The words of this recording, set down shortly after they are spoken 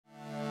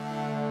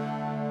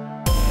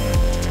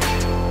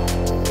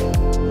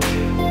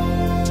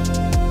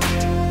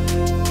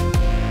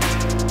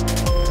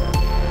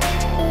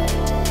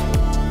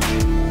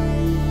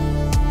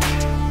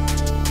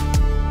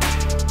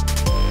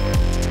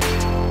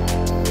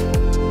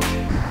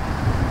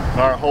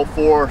All right, hole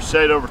 4,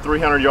 shade over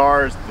 300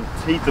 yards. The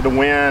teeth of the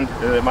wind,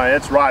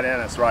 it's right in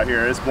us right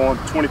here. It's blowing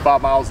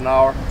 25 miles an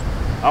hour.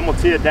 I'm gonna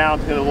tee it down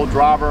to hit a little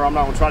driver. I'm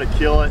not gonna try to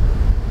kill it.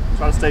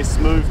 Try to stay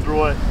smooth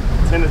through it.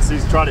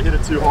 Tendencies to try to hit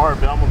it too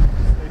hard, but I'm gonna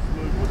stay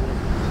smooth with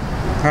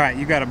it. All right,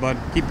 you got it, bud.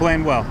 Keep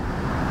playing well.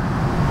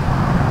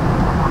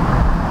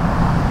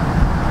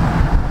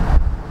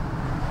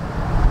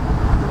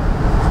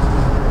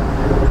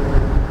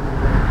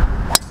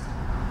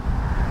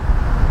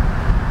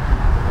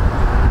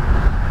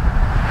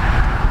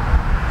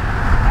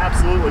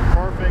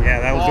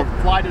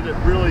 Flighted it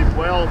really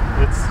well.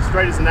 It's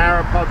straight as an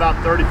arrow, probably about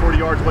 30-40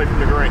 yards away from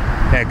the green.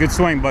 Yeah, good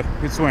swing, bud.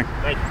 Good swing.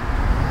 Thank you.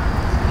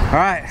 All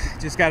right,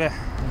 just got to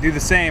do the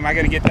same. I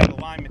got to get that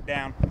alignment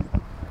down.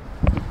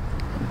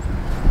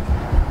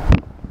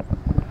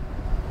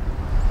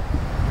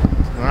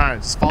 All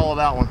right, just follow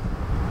that one.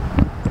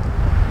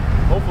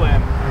 Hopefully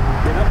I'm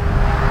get up.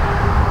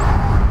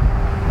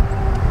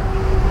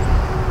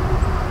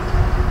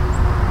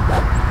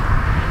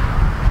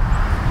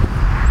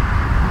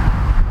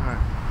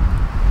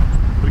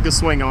 Good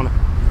swing on it.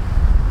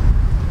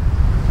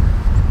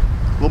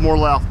 A little more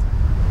left.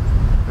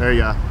 There you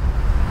go. All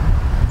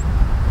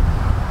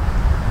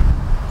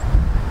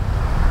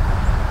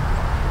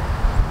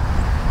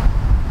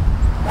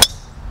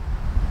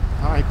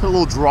right, put a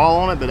little draw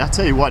on it, but I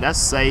tell you what, that's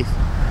safe.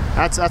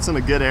 That's in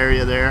a good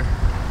area there.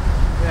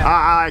 Yeah.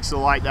 I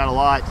actually like that a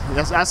lot.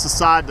 That's the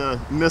side to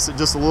miss it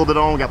just a little bit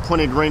on. We got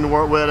plenty of green to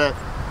work with it.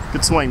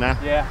 Good swing, man.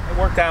 Yeah, it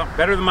worked out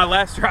better than my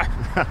last drive.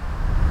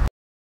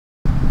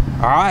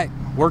 All right.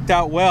 Worked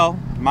out well.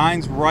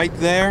 Mine's right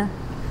there.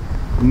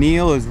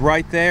 Neil is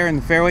right there in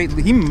the fairway.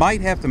 He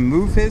might have to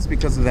move his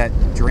because of that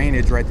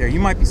drainage right there.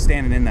 You might be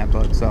standing in that,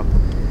 bud. So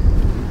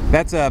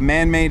that's a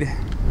man-made,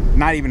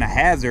 not even a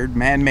hazard,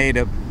 man-made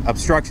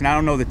obstruction. I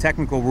don't know the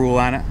technical rule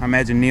on it. I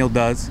imagine Neil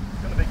does.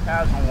 It's gonna be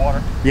casual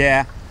water.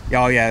 Yeah.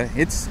 Oh yeah.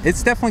 It's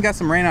definitely got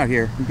some rain out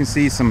here. You can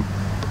see some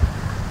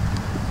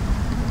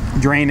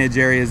drainage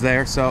areas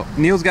there. So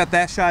Neil's got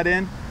that shot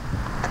in.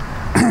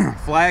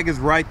 Flag is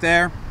right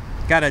there.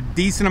 Got a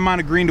decent amount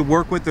of green to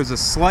work with. There's a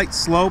slight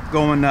slope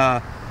going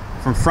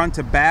from front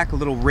to back, a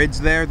little ridge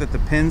there that the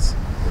pins.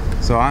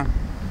 So I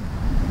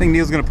think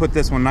Neil's gonna put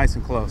this one nice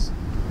and close.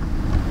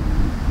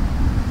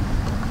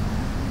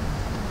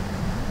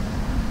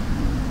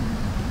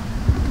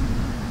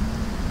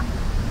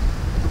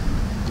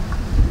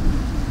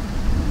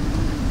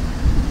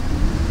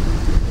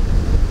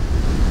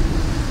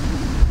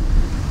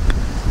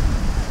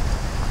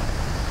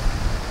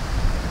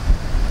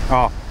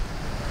 Oh.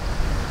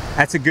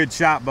 That's a good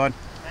shot, bud.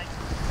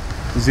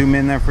 Zoom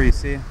in there for you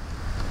see it.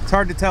 It's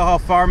hard to tell how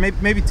far,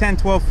 maybe 10,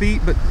 12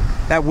 feet, but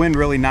that wind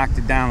really knocked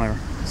it down there.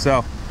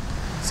 So,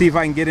 see if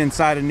I can get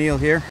inside of Neil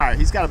here. All right,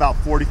 he's got about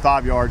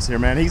 45 yards here,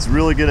 man. He's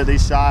really good at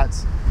these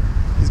shots.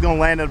 He's gonna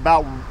land at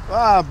about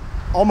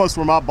almost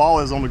where my ball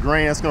is on the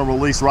green. That's gonna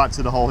release right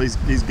to the hole. He's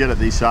good at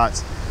these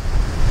shots.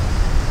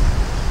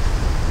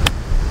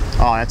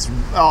 Oh,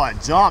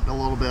 it jumped a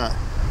little bit.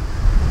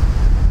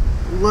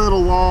 A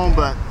little long,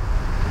 but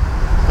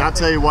I'll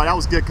tell you what, that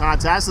was good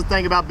contact. That's the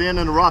thing about being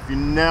in the rough, you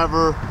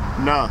never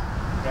know.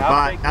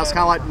 Yeah, but that's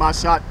kind of like my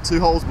shot 2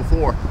 holes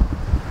before.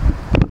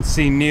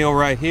 See Neil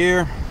right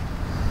here.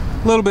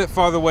 A little bit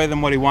farther away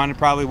than what he wanted,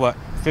 probably what,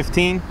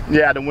 15?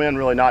 Yeah, the wind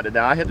really knocked it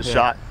down. I hit the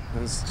shot, it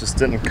just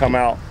didn't come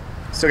out.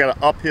 Still got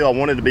an uphill, I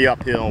wanted to be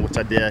uphill, which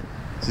I did.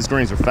 These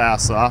greens are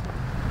fast, so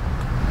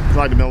I'd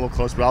like to be a little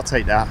closer, but I'll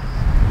take that.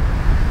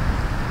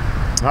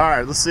 All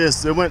right, let's see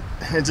this.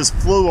 It just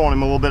flew on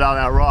him a little bit out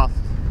of that rough.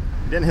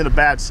 Didn't hit a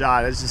bad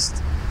shot. It's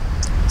just,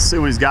 let's see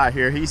what he's got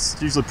here. He's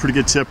usually a pretty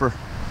good chipper.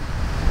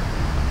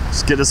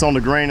 Just get this on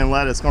the green and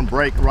let it. It's gonna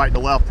break right to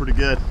left pretty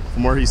good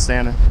from where he's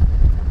standing.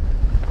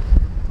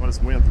 Well, this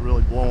wind's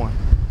really blowing.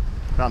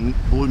 About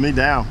blew me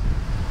down.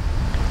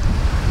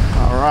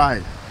 All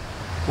right.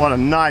 What a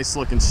nice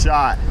looking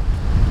shot.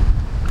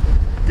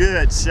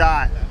 Good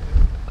shot.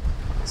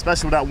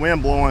 Especially with that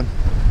wind blowing.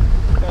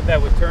 I thought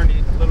that would turn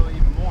a little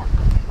even more.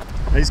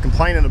 He's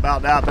complaining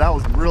about that, but that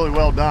was really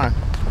well done.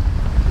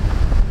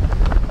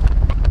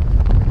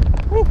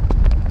 Woo.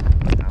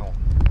 Ow.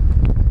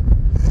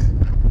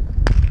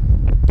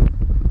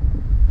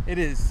 It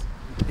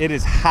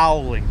is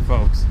howling,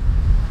 folks.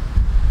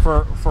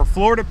 For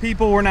Florida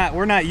people, we're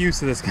not used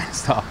to this kind of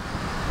stuff.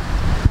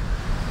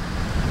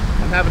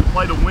 I'm having to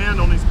play the wind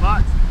on these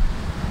putts.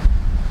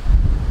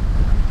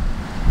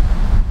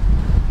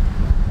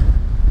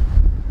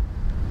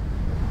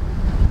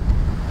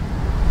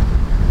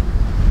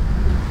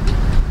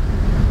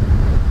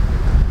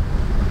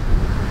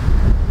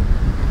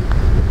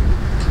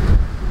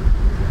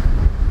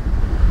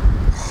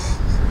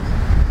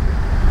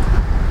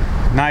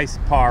 Nice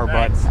par,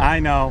 bud. I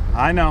know.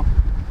 All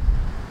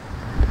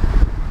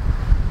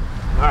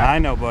right. I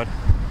know, bud.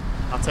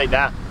 I'll take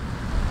that.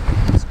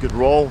 It's a good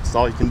roll. That's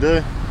all you can do.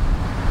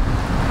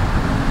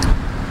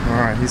 All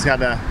right, he's got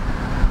about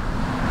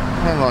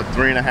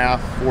 3.5,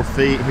 4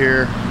 feet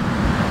here.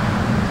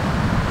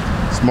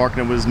 Just marking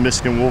it with his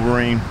Michigan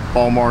Wolverine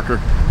ball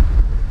marker.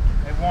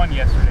 It +1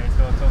 yesterday,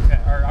 so it's okay.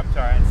 Or I'm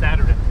sorry, on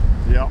Saturday.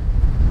 Yep.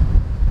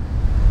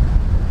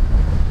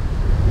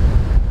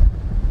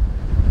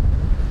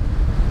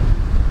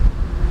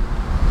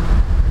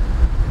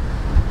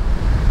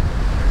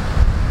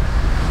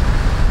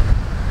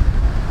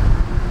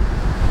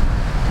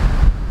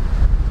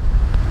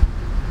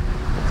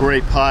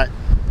 Great putt.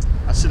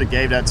 I should have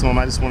gave that to him.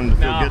 I just wanted him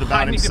to feel good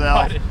about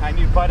himself. I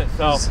need to putt it.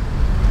 So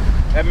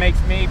that makes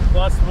me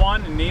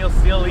 +1 and Neil's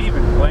still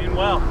even, playing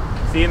well.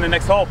 See you in the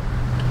next hole.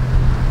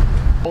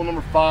 Hole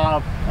number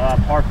 5,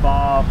 par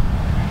 5.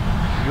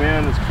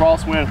 Wind is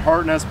crosswind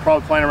hurting us.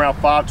 Probably playing around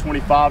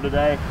 525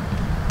 today.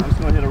 I'm just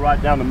gonna hit it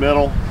right down the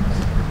middle.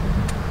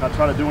 Not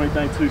try to do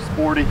anything too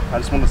sporty. I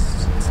just want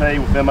to stay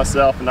within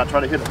myself and not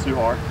try to hit it too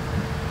hard.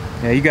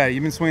 Yeah, you got it.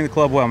 You've been swinging the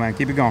club well, man.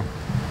 Keep it going.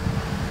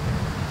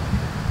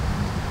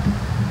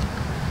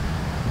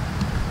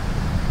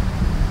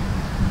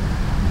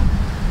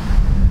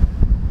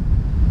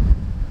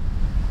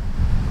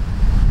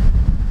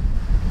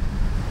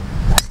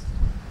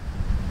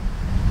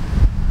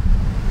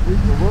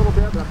 A little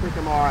bit, but I think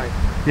I'm all right.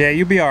 Yeah,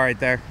 you'll be all right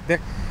there.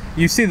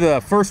 You see the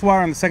first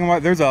water and the second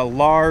water, there's a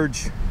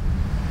large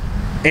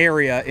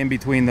area in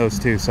between those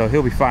two, so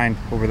he'll be fine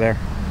over there.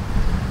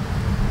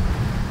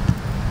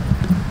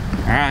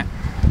 All right,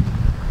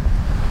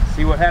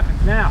 see what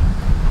happens now.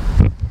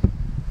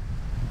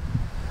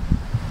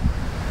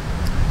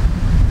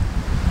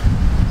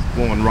 It's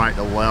going right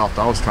to left.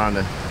 I was trying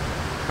to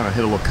kind of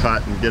hit a little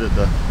cut and get it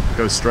to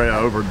go straight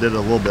over. Did it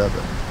a little bit,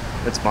 but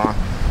it's fine.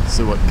 Let's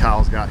see what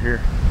Kyle's got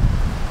here.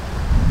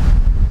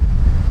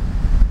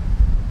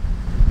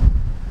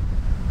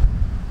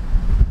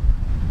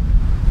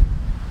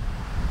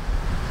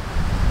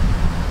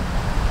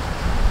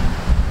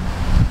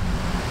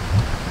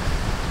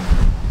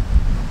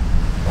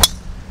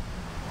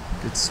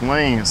 Good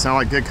swing. It sounded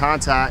like good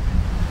contact.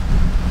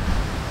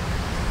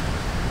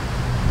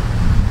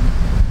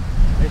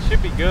 It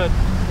should be good.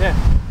 Yeah.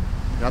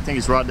 I think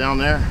he's right down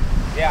there.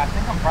 Yeah, I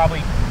think I'm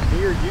probably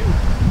near you.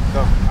 So,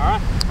 all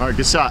right. All right,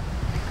 good shot.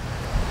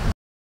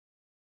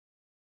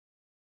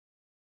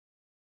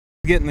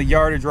 Getting the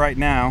yardage right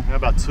now.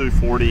 About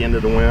 240 into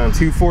the wind.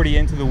 240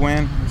 into the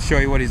wind. I'll show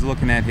you what he's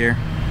looking at here.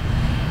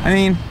 I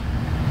mean,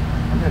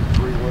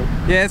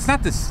 yeah, it's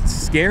not the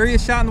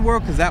scariest shot in the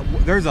world because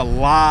there's a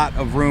lot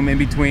of room in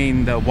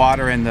between the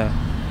water and the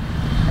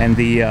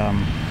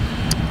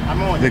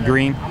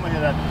green. I'm gonna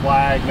hit that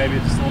flag, maybe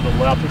just a little bit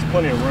left. There's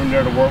plenty of room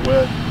there to work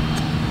with.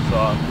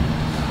 So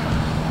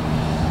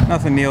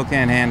nothing Neil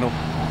can't handle.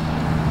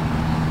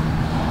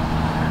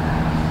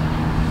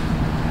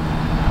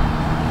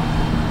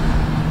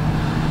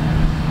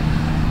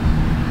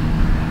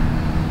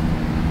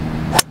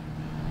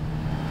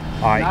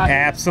 I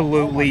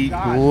absolutely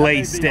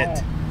laced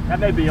it. That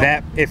may be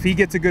on. If he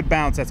gets a good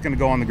bounce, that's going to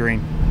go on the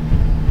green.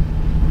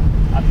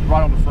 That's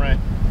right on the front.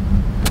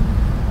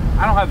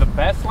 I don't have the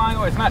best line.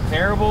 It's not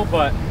terrible,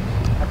 but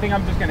I think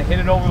I'm just going to hit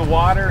it over the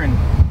water and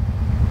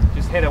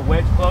just hit a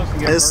wedge close and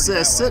get it.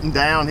 It's sitting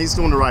down. He's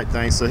doing the right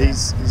thing, so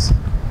he's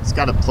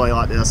got to play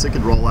like this. It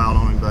could roll out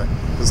on him, but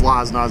his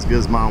lie's not as good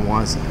as mine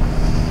was.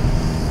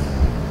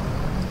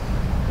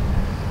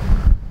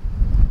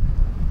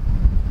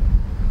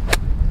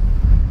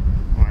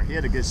 He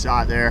had a good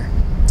shot there,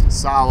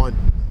 solid.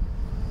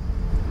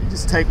 You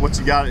just take what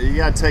you got. You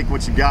got to take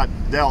what you got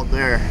dealt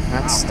there.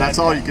 That's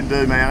all you can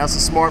do, man. That's a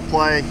smart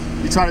play.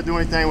 You try to do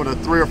anything with a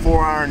 3 or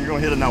 4 iron, you're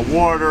gonna hit in that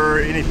water.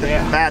 Anything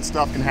bad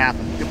stuff can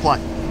happen. Good play.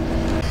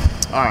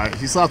 All right,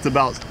 he's left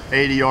about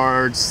 80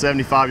 yards,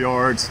 75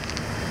 yards.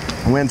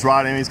 Wind's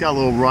right in him. He's got a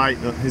little right.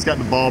 He's got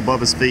the ball above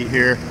his feet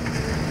here.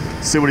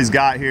 See what he's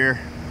got here.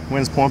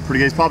 Wind's pulling pretty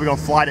good. He's probably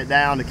gonna flight it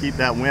down to keep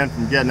that wind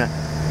from getting it.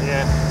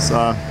 Yeah.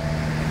 So.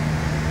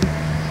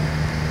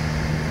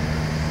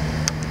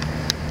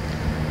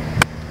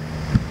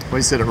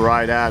 We hit it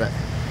right at it.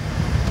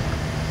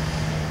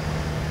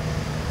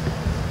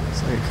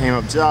 So it came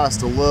up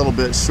just a little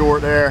bit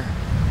short there.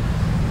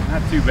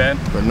 Not too bad.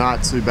 But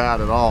not too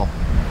bad at all.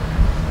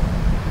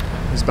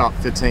 It's about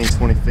 15,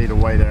 20 feet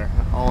away there.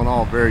 All in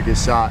all, very good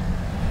shot.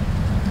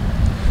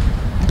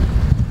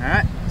 All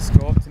right, let's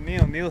go up to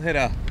Neil. Neil hit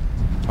a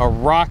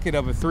rocket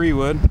of a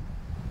 3-wood.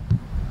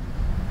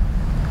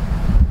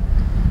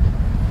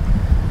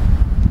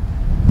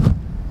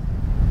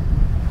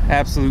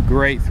 Absolute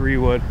great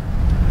 3-wood.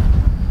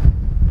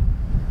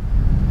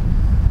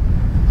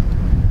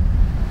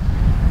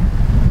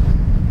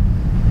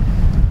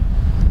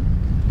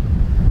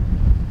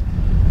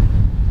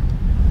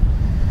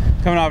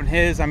 Coming off in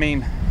his, I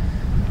mean,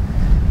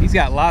 he's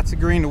got lots of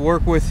green to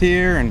work with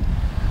here, and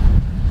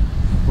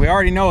we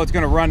already know it's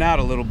going to run out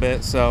a little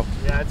bit, so.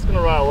 Yeah, it's going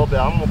to run a little bit.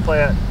 I'm going to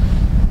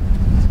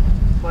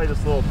play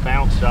this little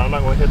bounce shot. I'm not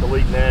going to hit the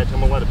leading edge.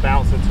 I'm going to let it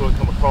bounce into it,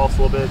 come across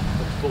a little bit.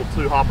 A little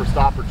 2-hopper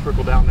stopper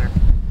trickle down there.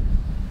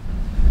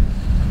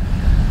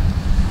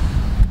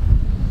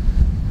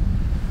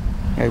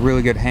 Got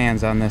really good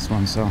hands on this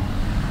one, so.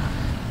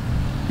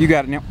 You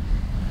got it, Neil.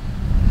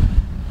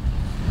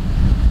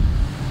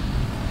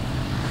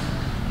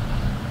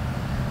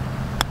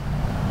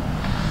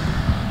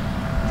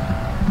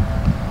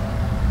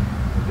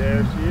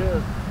 There she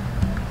is.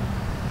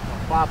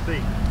 About 5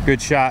 feet.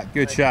 Good shot,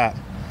 good shot.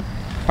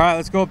 All right,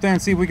 let's go up there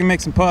and see if we can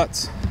make some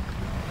putts.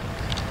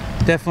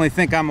 Definitely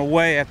think I'm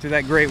away after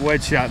that great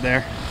wedge shot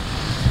there.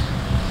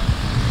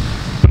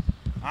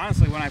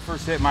 Honestly, when I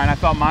first hit mine, I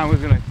thought mine was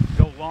gonna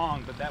go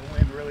long, but that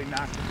wind really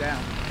knocked it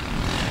down.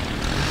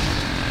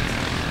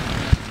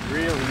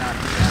 Really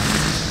knocked it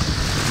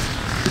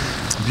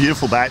down.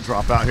 Beautiful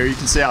backdrop out here. You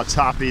can see how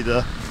choppy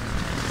the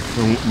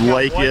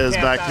lake is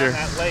back here.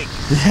 That lake.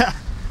 Yeah,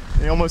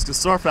 they almost could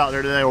surf out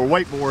there today or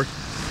wakeboard.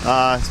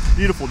 It's a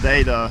beautiful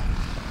day to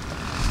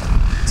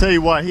tell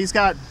you what. He's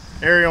got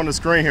area on the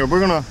screen here. I'm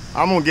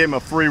gonna give him a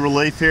free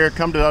relief here.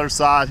 Come to the other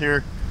side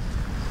here,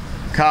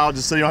 Kyle,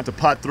 just so you don't have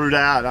to putt through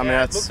that. I mean,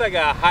 it looks like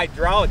a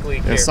hydraulic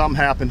leak here. Something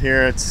happened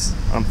here. It's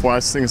unfortunate.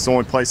 I think it's the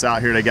only place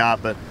out here they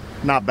got, but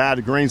not bad.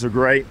 The greens are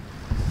great.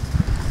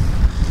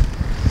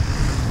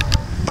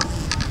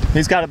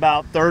 He's got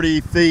about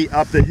 30 feet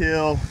up the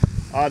hill.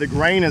 The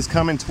grain is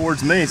coming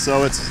towards me,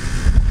 so it's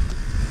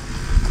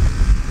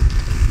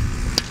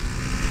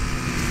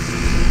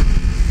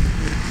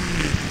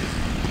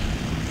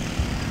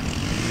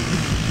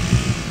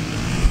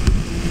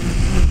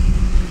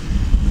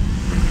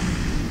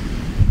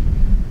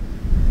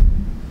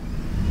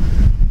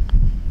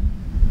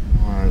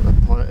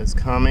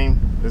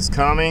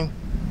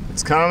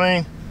it's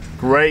coming.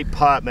 Great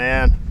putt,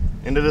 man.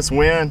 Into this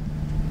wind.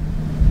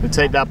 To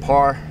take that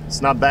par.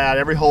 It's not bad.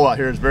 Every hole out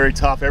here is very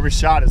tough. Every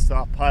shot is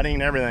tough.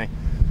 Putting, everything.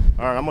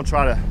 All right, I'm gonna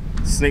try to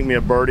sneak me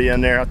a birdie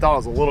in there. I thought it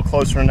was a little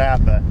closer than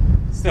that, but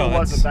still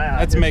wasn't bad.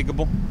 That's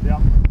makeable.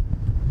 Yep.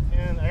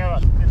 And I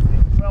got about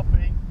 15, 12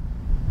 feet.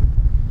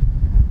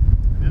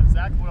 I did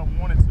exactly what I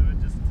wanted to.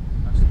 It just,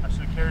 I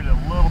should have carried it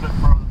a little bit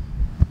further.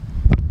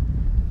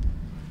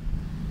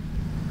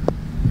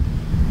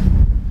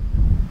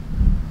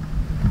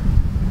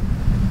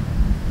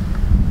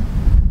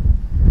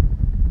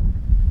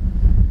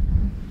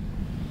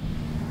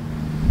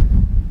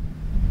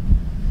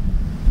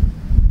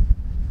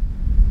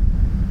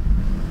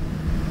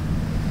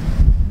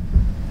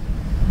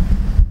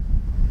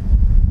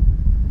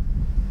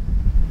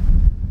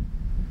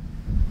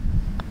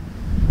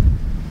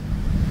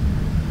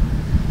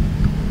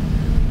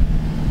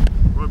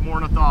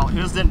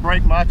 His didn't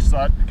break much, so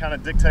I kind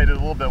of dictated a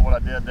little bit what I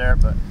did there,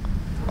 but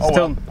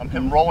well,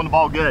 I'm rolling the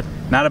ball good.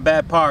 Not a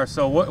bad par.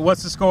 So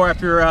what's the score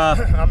after?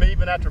 I'm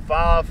even after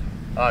 5.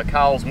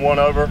 Kyle's 1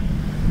 over.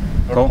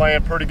 We're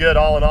playing pretty good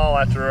all in all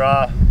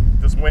after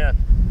this win.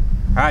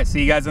 All right,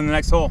 see you guys in the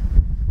next hole.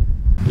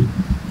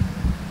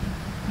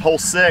 Hole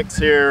 6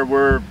 here,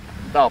 we're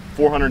about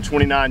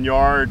 429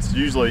 yards,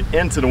 usually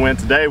into the wind.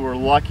 Today we're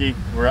lucky,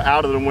 we're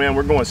out of the wind.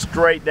 We're going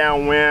straight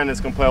downwind.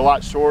 It's going to play a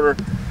lot shorter.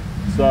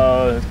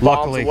 So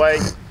luckily, away,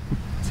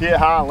 tee it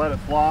high and let it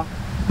fly.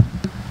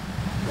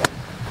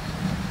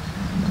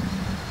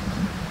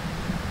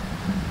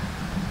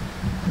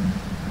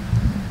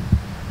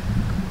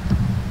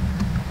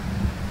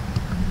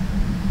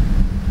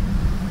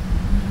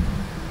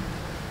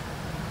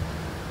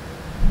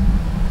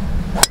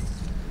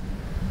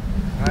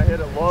 I hit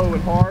it low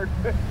and hard.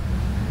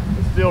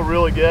 It's still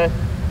really good.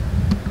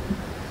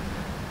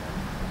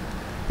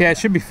 Yeah, it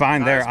should be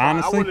fine there,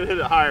 honestly. I would have hit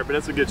it higher, but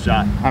it's a good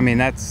shot. I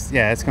mean, it's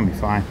gonna be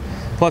fine.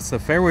 Plus, the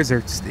fairways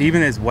are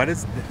even as wet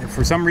as,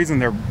 for some reason,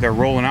 they're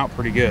rolling out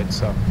pretty good.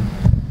 So,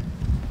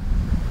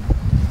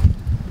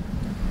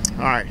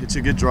 all right, hit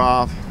you a good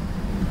drive.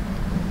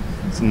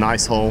 It's a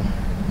nice hole.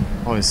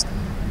 Always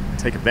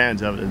take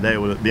advantage of it today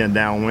with it being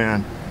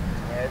downwind.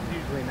 Yeah, it's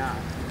usually not.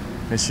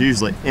 It's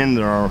usually in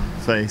our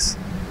face.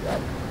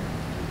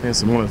 This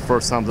is one of the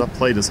first times I've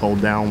played this hole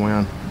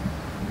downwind.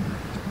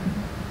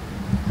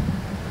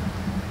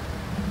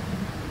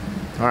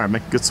 All right,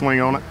 make a good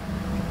swing on it.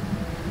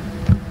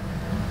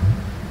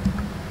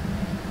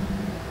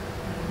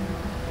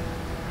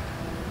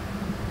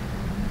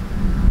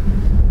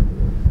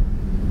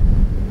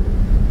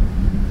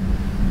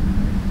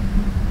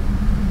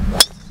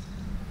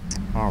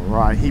 All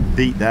right, he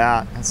beat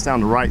that. That's down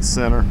the right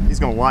center. He's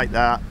gonna like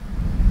that.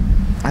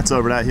 That's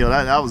over that hill.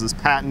 That was his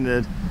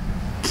patented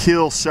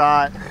kill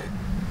shot.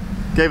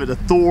 Gave it the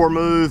Thor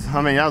move.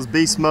 I mean, that was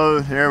beast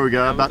mode. There we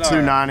go, about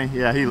 290.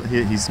 Right.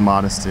 Yeah, he's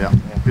modest, yeah.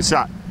 Good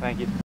shot. Thank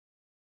you.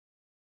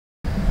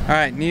 All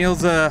right,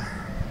 Neil's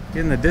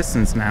getting the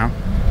distance now.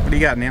 What do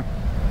you got, Neil?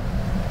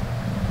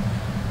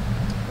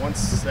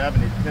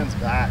 170, pins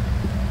back.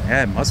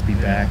 Yeah, it must be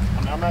back.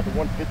 I mean, I'm at the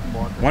 150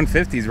 mark.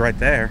 150 is right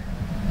there.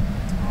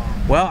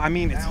 Well, I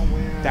mean, it's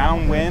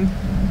downwind.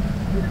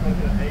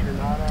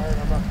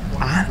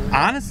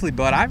 Honestly,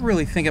 bud, I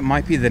really think it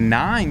might be the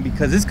 9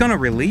 because it's going to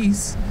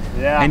release.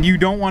 Yeah. And you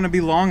don't want to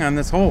be long on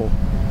this hole.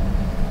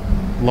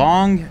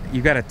 Long,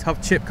 you got a tough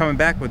chip coming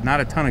back with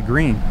not a ton of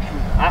green.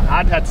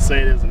 I'd have to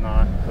say it is a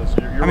 9.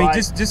 You're I mean, right.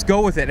 just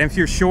go with it. And if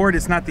you're short,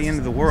 it's not the end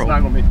of the world. It's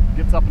not going to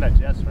be. Gets up in that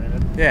jet stream.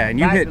 Yeah, and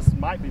you hit. This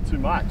might be too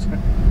much.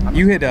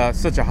 You hit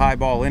such a high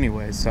ball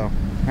anyway, so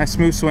nice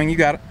smooth swing. You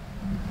got it.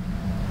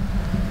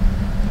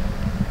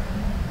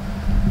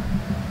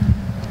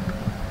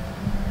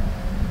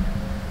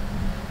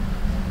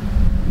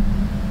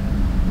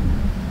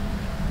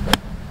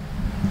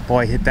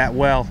 Boy, hit that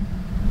well.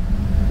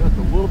 Just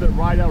a little bit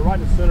right out, right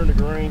in the center of the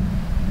green.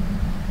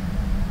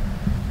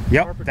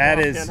 Yep, Perfect that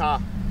off, is. pin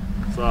high.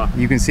 So,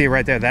 You can see it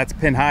right there. That's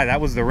pin high.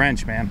 That was the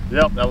wrench, man.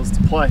 yep, that was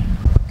the play.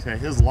 Okay,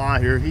 his lie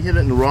here. He hit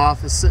it in the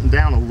rough. It's sitting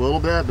down a little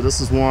bit, but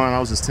this is one I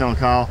was just telling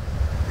Kyle,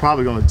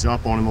 probably going to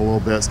jump on him a little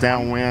bit. It's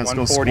downwind. It's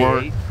going to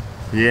squirt.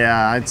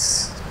 Yeah,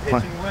 it's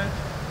pitching wedge.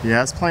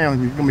 Yeah, it's playing.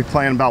 You're going to be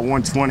playing about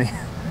 120.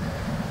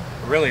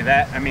 Really,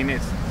 that? I mean,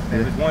 it's if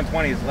it's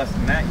 120, it's less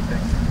than that. You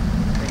think?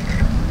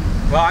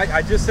 Well,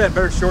 I just said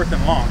better short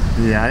than long.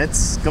 Yeah,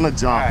 it's going to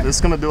jump. Right. It's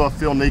going to do a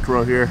Phil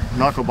Necro here,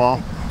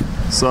 knuckleball.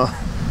 So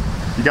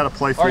you got to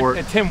play for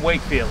it. Tim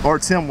Wakefield. Or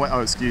Tim.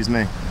 Oh, excuse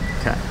me.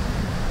 Okay.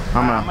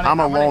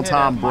 I'm a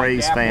long-time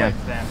Braves fan.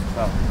 Then,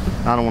 so.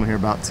 I don't want to hear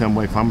about Tim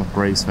Wakefield. I'm a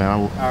Braves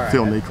fan. Right,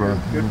 Phil Necro.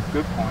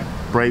 Good point.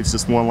 Braves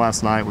just won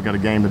last night. We got a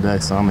game today,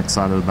 so I'm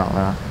excited about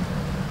that.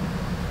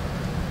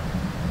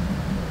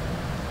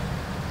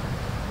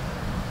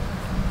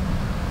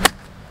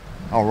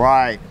 All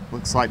right,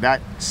 looks like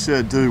that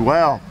should do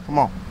well. Come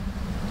on.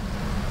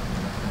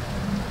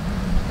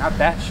 Not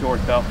that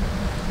short though.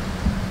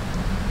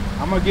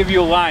 I'm gonna give you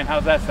a line.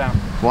 How's that sound?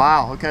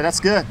 Wow. Okay, that's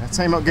good. That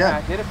came up good. Yeah,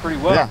 I hit it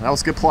pretty well. Yeah, that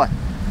was a good play.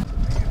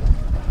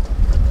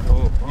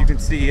 Oh, you can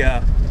see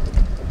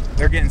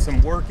they're getting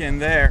some work in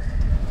there.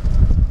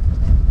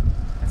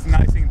 That's the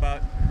nice thing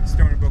about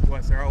Stoneybrook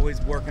West. They're always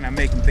working on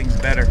making things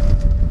better.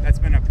 That's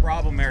been a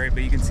problem area,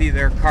 but you can see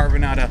they're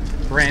carving out a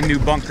brand new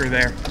bunker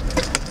there.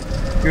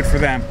 Good for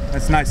them.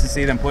 That's nice to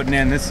see them putting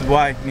in. This is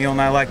why Neil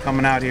and I like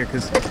coming out here,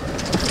 because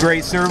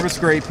great service,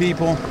 great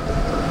people.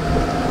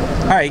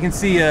 All right, you can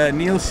see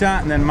Neil's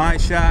shot and then my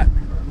shot.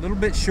 A little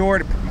bit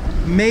short,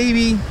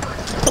 maybe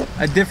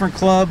a different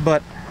club,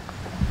 but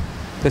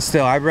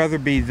still, I'd rather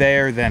be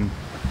there than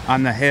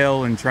on the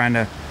hill and trying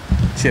to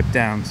chip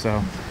down. So,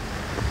 all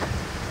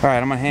right,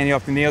 I'm gonna hand you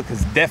off to Neil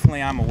because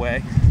definitely I'm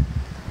away.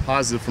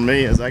 Positive for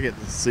me is I get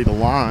to see the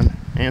line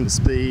and the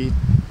speed.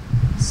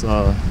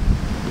 So.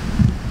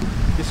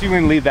 Just you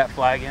can leave that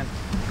flag in.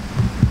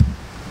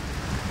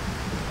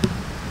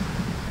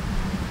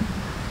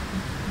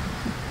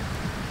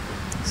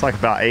 It's like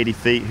about 80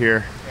 feet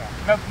here.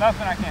 Yeah,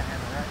 nothing I can't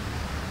handle,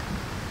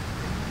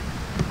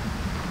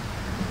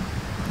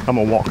 right? I'm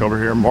gonna walk over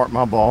here and mark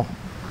my ball.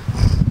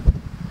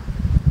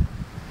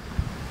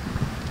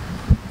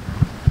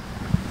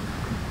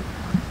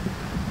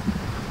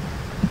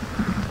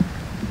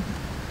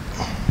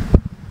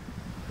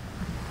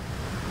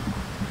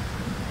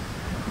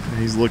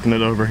 He's looking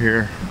it over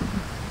here.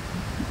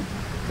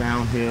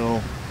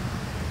 Downhill.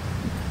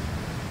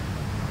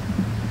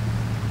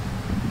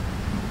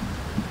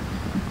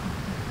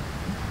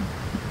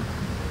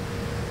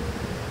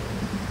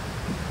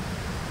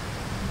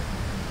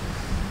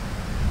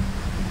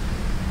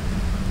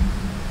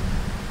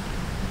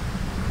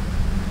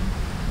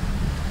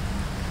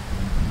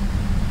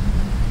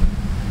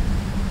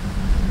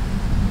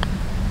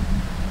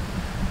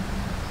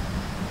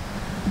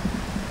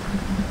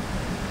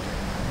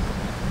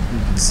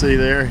 See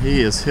there,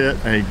 he has hit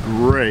a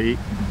great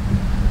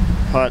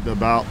putt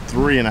about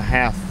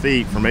 3.5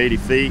 feet from 80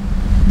 feet.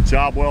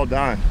 Job well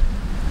done.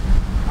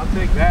 I'll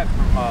take that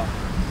from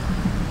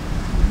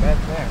that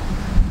there.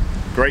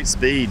 Great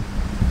speed.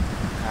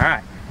 All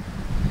right.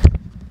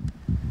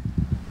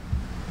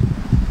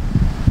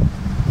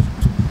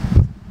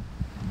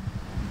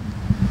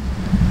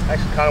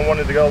 Actually kind of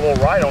wanted to go a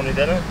little right on you,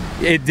 didn't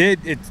it?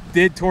 It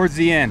did towards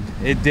the end.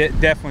 It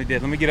definitely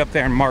did. Let me get up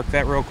there and mark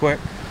that real quick.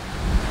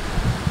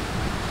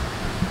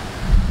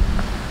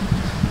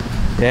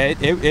 Yeah,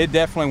 it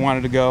definitely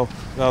wanted to go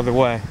the other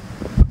way.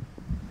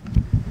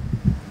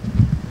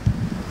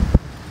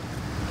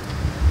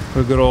 Put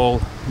a good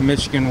old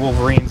Michigan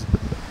Wolverines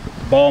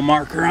ball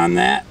marker on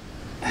that.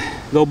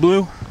 Go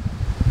blue.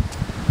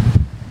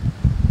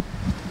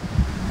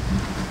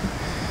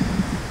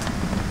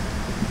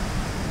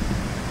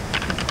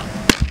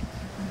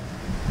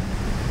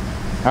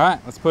 All right,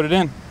 let's put it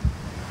in.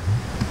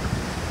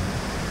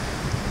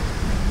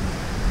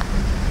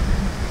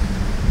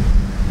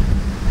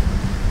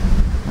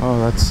 Oh,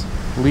 that's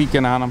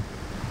leaking on them.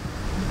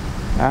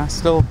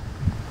 Still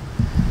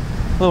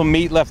a little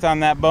meat left on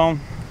that bone.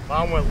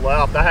 Mine went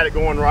left. I had it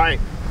going right.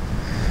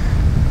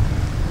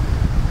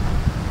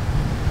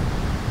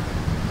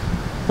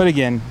 But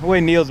again, the way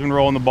Neil's been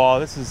rolling the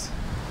ball, this is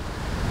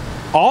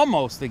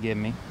almost a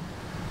gimme.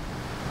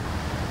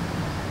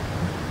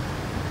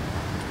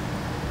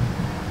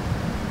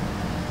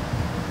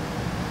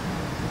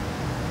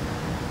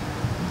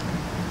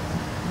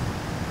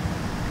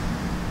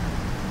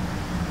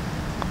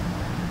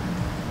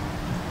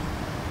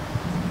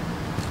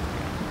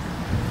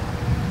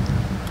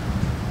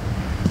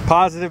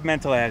 Positive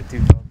mental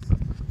attitude, folks.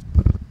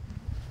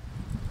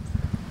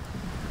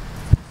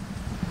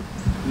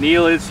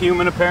 Neil is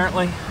human,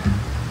 apparently.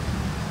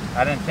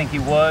 I didn't think he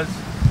was.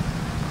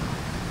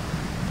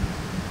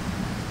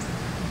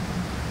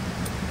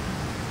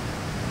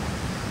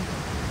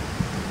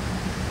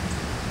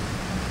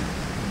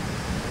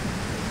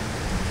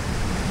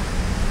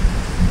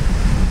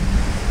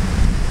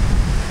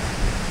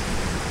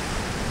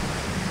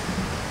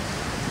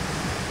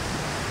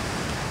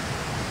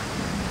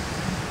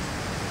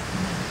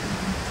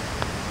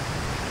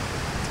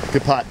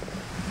 Good putt.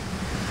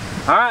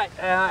 All right,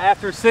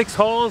 after 6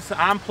 holes,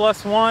 I'm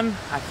 +1.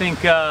 I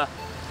think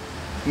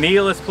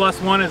Neil is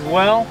 +1 as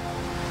well.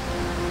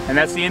 And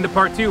that's the end of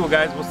part 2,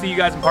 guys. We'll see you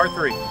guys in part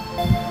 3.